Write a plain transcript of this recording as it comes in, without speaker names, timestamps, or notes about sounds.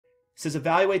says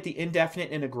evaluate the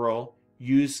indefinite integral,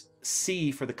 use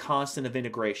c for the constant of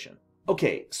integration.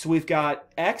 Okay, so we've got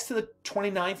x to the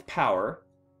 29th power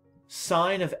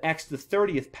sine of x to the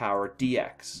 30th power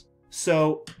dx.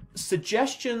 So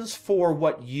suggestions for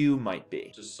what u might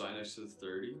be. Just sine x to the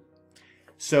 30?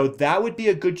 So that would be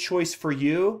a good choice for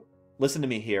you. Listen to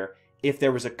me here. If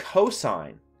there was a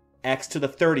cosine x to the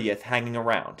 30th hanging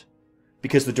around,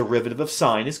 because the derivative of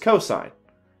sine is cosine.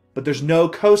 But there's no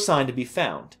cosine to be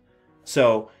found.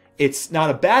 So it's not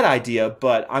a bad idea,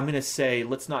 but I'm going to say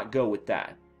let's not go with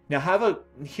that. Now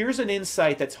here's an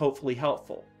insight that's hopefully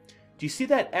helpful. Do you see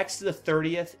that x to the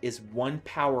 30th is 1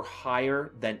 power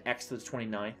higher than x to the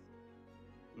 29th?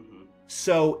 Mm-hmm.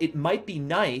 So it might be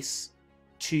nice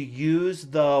to use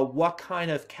the what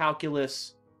kind of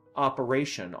calculus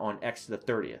operation on x to the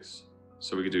 30th?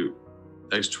 So we could do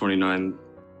x 29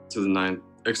 to the 9th,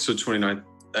 x to the 29th,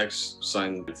 x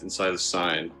sine inside the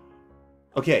sine.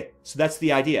 Okay, so that's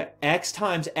the idea. X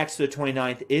times x to the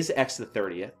 29th is x to the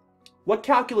 30th. What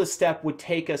calculus step would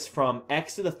take us from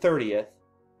x to the 30th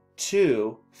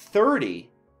to 30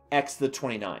 x to the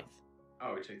 29th?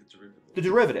 Oh, we take the derivative. The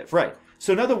derivative, right.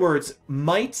 So in other words,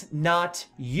 might not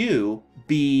u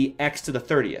be x to the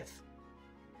 30th?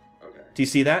 Okay. Do you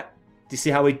see that? Do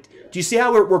you see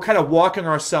how we're kind of walking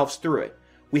ourselves through it?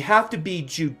 We have to be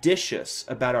judicious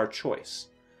about our choice.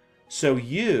 So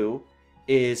u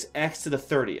is x to the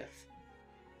 30th.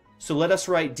 So let us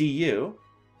write du.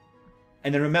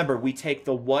 And then remember, we take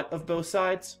the what of both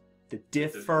sides? The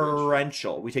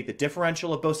differential. We take the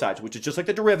differential of both sides, which is just like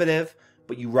the derivative,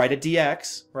 but you write a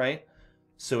dx, right?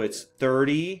 So it's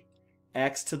 30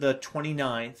 x to the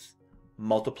 29th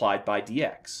multiplied by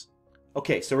dx.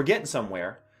 Okay, so we're getting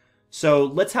somewhere. So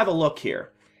let's have a look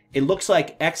here. It looks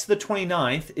like x to the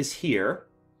 29th is here.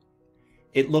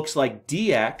 It looks like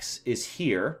dx is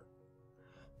here.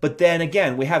 But then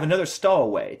again, we have another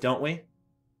stowaway, don't we?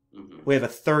 Mm-hmm. We have a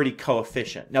 30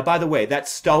 coefficient. Now, by the way, that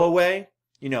stowaway,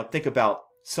 think about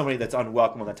somebody that's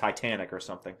unwelcome on the Titanic or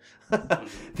something.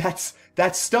 That's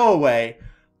stowaway,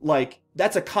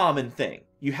 that's a common thing.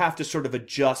 You have to sort of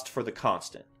adjust for the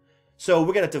constant. So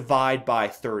we're going to divide by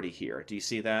 30 here. Do you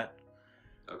see that?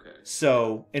 Okay.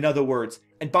 So, in other words,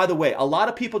 and by the way, a lot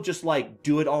of people just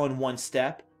do it all in one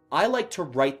step. I like to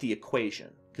write the equation,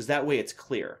 because that way it's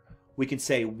clear. We can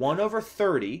say 1 over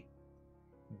 30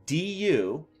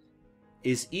 du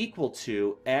is equal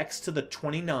to x to the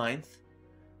 29th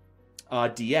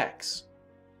dx.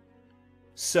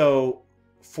 So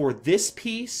for this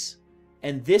piece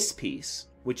and this piece,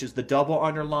 which is the double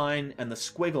underline and the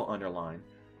squiggle underline,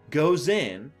 goes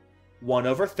in 1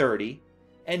 over 30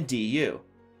 and du.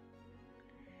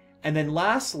 And then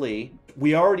lastly,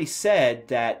 we already said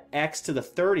that x to the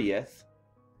 30th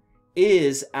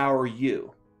is our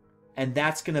u. And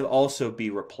that's going to also be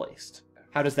replaced.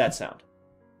 How does that sound?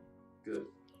 Good.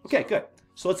 Okay, good.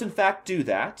 So let's in fact do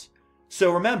that.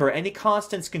 So remember, any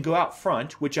constants can go out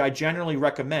front, which I generally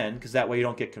recommend because that way you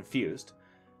don't get confused.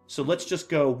 So let's just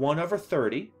go 1 over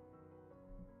 30,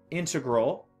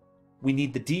 integral. We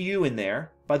need the du in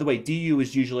there. By the way, du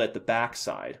is usually at the back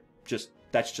side.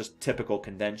 That's just typical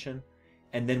convention.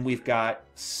 And then we've got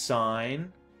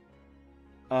sine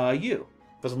u.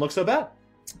 Doesn't look so bad.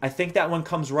 I think that one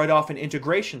comes right off an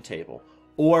integration table.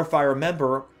 Or if I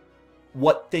remember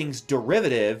what thing's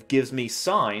derivative gives me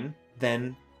sine,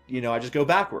 then, I just go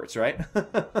backwards, right?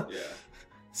 Yeah.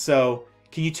 So,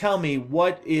 can you tell me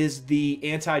what is the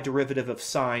antiderivative of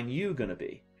sine u going to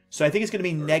be? So I think it's going to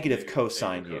be negative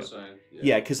cosine u.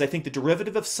 Yeah, because I think the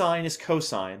derivative of sine is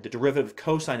cosine. The derivative of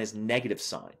cosine is negative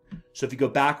sine. So if you go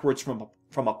backwards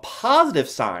from a positive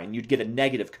sign, you'd get a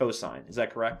negative cosine. Is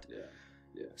that correct? Yeah.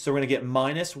 Yeah. So we're going to get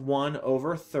minus 1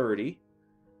 over 30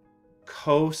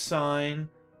 cosine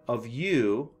of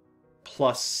u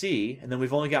plus c. And then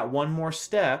we've only got one more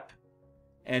step.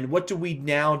 And what do we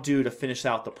now do to finish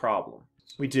out the problem?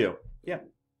 We do. Yeah.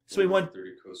 So we want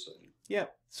 30 cosine. Yeah.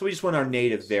 So we just want our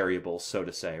native variables, so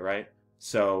to say, right?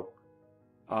 So,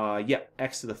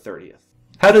 x to the 30th.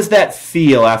 How does that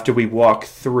feel after we walk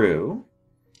through?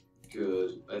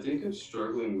 Good. I think I'm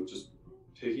struggling with just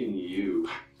picking u.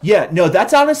 Yeah, no,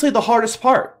 that's honestly the hardest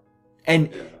part. And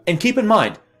keep in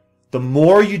mind, the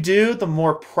more you do, the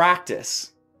more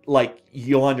practice,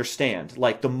 you'll understand.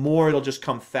 The more it'll just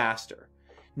come faster.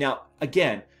 Now,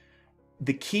 again,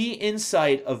 the key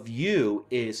insight of u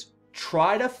is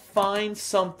try to find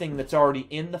something that's already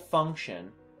in the function,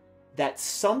 that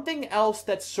something else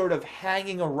that's sort of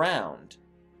hanging around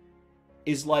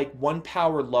is 1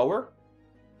 power lower.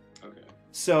 Okay.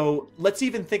 So let's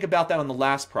even think about that on the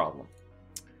last problem.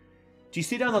 Do you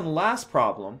see down on the last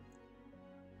problem,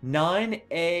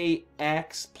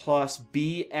 9ax plus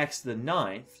bx to the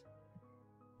ninth.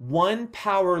 1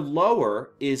 power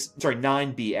lower is,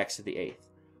 9bx to the eighth.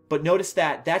 But notice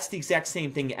that that's the exact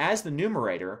same thing as the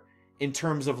numerator in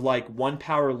terms of like 1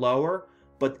 power lower,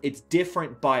 but it's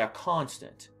different by a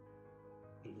constant.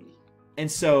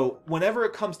 And so whenever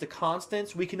it comes to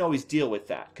constants, we can always deal with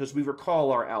that because we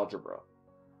recall our algebra.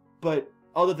 But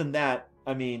other than that,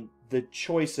 I mean, the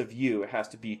choice of u has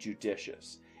to be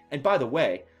judicious. And by the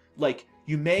way, like,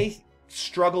 you may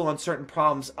struggle on certain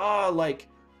problems. Like,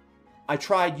 I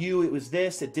tried u, it was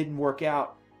this, it didn't work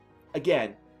out.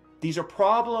 Again, these are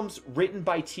problems written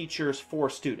by teachers for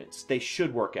students. They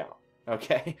should work out,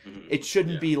 okay? It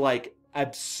shouldn't be, like,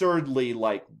 absurdly,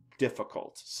 like,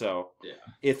 difficult. So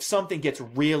if something gets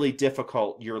really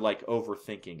difficult, you're, like,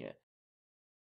 overthinking it.